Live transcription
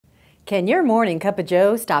Can your morning cup of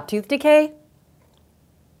joe stop tooth decay?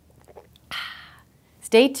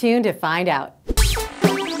 Stay tuned to find out.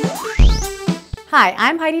 Hi,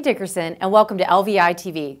 I'm Heidi Dickerson and welcome to LVI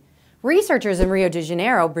TV. Researchers in Rio de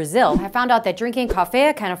Janeiro, Brazil have found out that drinking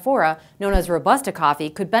Café Canafora, known as Robusta coffee,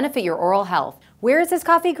 could benefit your oral health. Where is this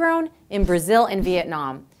coffee grown? In Brazil and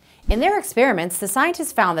Vietnam. In their experiments, the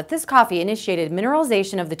scientists found that this coffee initiated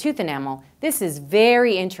mineralization of the tooth enamel. This is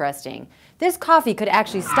very interesting. This coffee could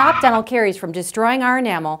actually stop dental caries from destroying our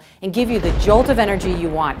enamel and give you the jolt of energy you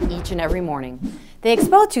want each and every morning. They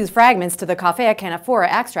exposed tooth fragments to the Café Canafora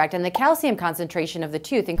extract and the calcium concentration of the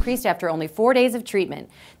tooth increased after only 4 days of treatment.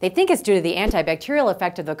 They think it's due to the antibacterial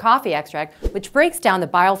effect of the coffee extract, which breaks down the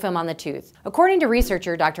biofilm on the tooth. According to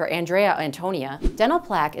researcher Dr. Andrea Antonia, dental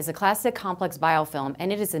plaque is a classic complex biofilm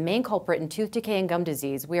and it is the main culprit in tooth decay and gum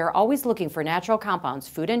disease. We are always looking for natural compounds,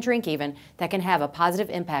 food and drink even, that can have a positive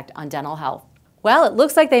impact on dental health. Well, it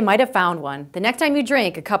looks like they might have found one. The next time you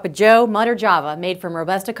drink a cup of Joe, Mud, or Java made from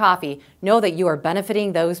Robusta coffee, know that you are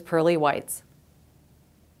benefiting those pearly whites.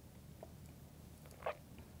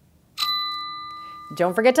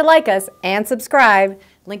 Don't forget to like us and subscribe.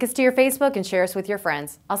 Link us to your Facebook and share us with your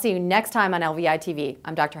friends. I'll see you next time on LVI TV.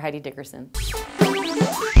 I'm Dr. Heidi Dickerson.